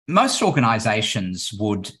Most organisations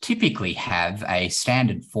would typically have a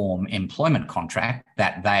standard form employment contract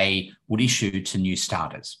that they would issue to new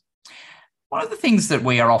starters. One of the things that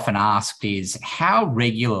we are often asked is how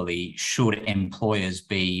regularly should employers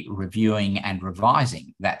be reviewing and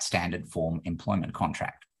revising that standard form employment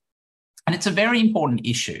contract? And it's a very important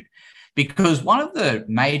issue because one of the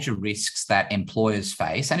major risks that employers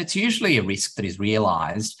face, and it's usually a risk that is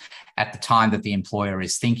realised at the time that the employer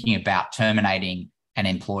is thinking about terminating an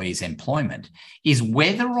employee's employment, is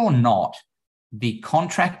whether or not the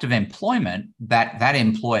contract of employment that that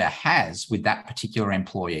employer has with that particular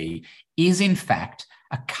employee is in fact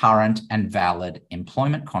a current and valid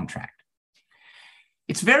employment contract.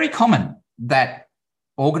 It's very common that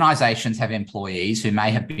organisations have employees who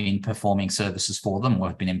may have been performing services for them or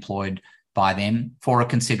have been employed by them for a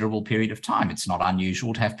considerable period of time. It's not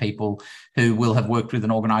unusual to have people who will have worked with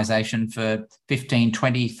an organisation for 15,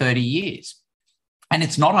 20, 30 years. And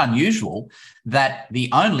it's not unusual that the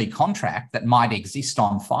only contract that might exist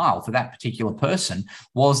on file for that particular person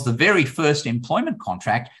was the very first employment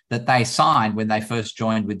contract that they signed when they first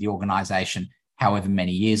joined with the organisation, however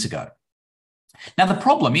many years ago. Now, the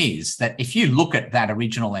problem is that if you look at that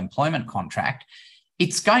original employment contract,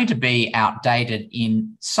 it's going to be outdated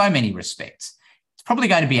in so many respects. It's probably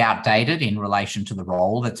going to be outdated in relation to the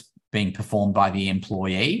role that's being performed by the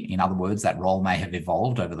employee. In other words, that role may have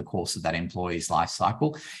evolved over the course of that employee's life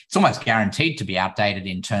cycle. It's almost guaranteed to be outdated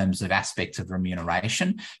in terms of aspects of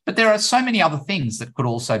remuneration, but there are so many other things that could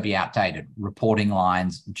also be outdated: reporting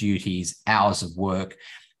lines, duties, hours of work,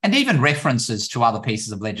 and even references to other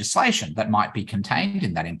pieces of legislation that might be contained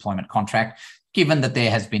in that employment contract, given that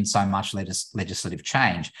there has been so much legislative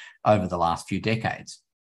change over the last few decades.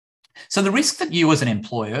 So the risk that you as an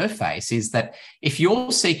employer face is that if you're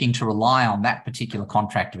seeking to rely on that particular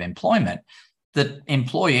contract of employment, the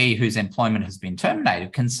employee whose employment has been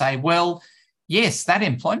terminated can say, well, yes, that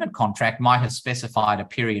employment contract might have specified a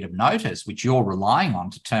period of notice which you're relying on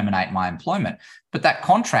to terminate my employment, but that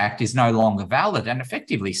contract is no longer valid and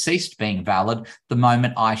effectively ceased being valid the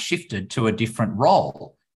moment I shifted to a different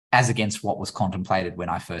role as against what was contemplated when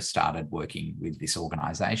I first started working with this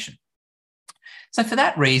organisation. So for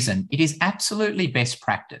that reason, it is absolutely best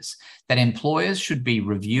practice that employers should be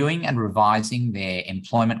reviewing and revising their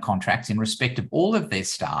employment contracts in respect of all of their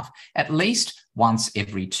staff at least once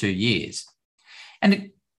every 2 years. And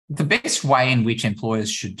the best way in which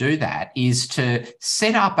employers should do that is to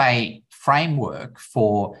set up a framework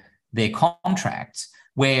for their contracts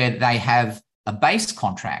where they have a base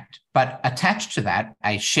contract, but attached to that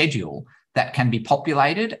a schedule that can be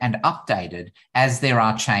populated and updated as there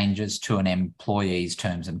are changes to an employee's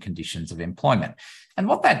terms and conditions of employment. And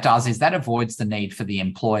what that does is that avoids the need for the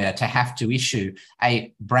employer to have to issue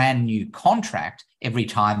a brand new contract every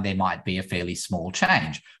time there might be a fairly small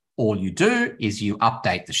change. All you do is you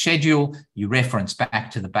update the schedule, you reference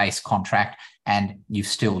back to the base contract, and you've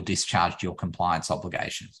still discharged your compliance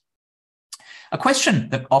obligations. A question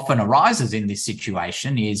that often arises in this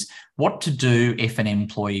situation is what to do if an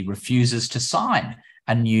employee refuses to sign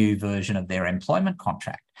a new version of their employment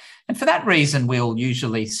contract. And for that reason, we'll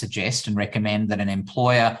usually suggest and recommend that an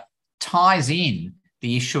employer ties in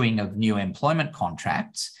the issuing of new employment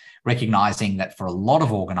contracts, recognising that for a lot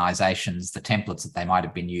of organisations, the templates that they might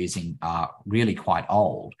have been using are really quite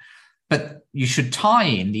old. But you should tie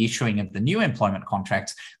in the issuing of the new employment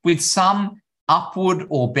contracts with some upward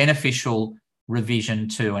or beneficial revision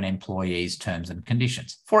to an employee's terms and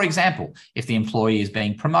conditions. For example, if the employee is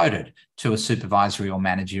being promoted to a supervisory or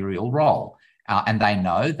managerial role, and they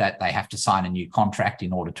know that they have to sign a new contract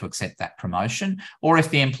in order to accept that promotion, or if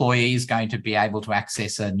the employee is going to be able to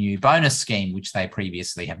access a new bonus scheme, which they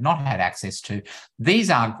previously have not had access to, these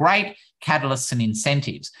are great catalysts and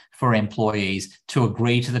incentives for employees to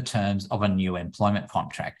agree to the terms of a new employment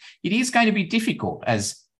contract. It is going to be difficult,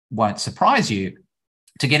 as won't surprise you,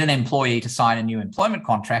 to get an employee to sign a new employment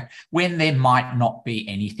contract when there might not be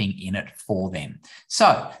anything in it for them.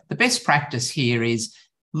 So the best practice here is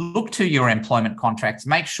look to your employment contracts,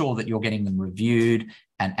 make sure that you're getting them reviewed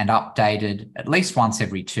and updated at least once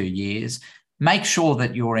every 2 years. Make sure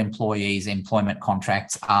that your employees' employment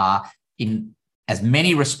contracts are in as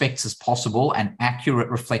many respects as possible an accurate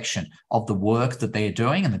reflection of the work that they're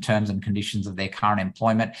doing and the terms and conditions of their current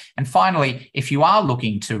employment. And finally, if you are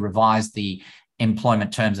looking to revise the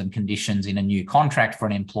employment terms and conditions in a new contract for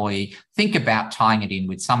an employee, think about tying it in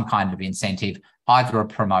with some kind of incentive, either a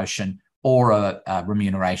promotion or a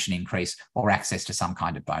remuneration increase or access to some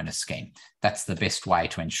kind of bonus scheme. That's the best way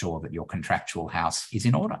to ensure that your contractual house is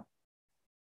in order.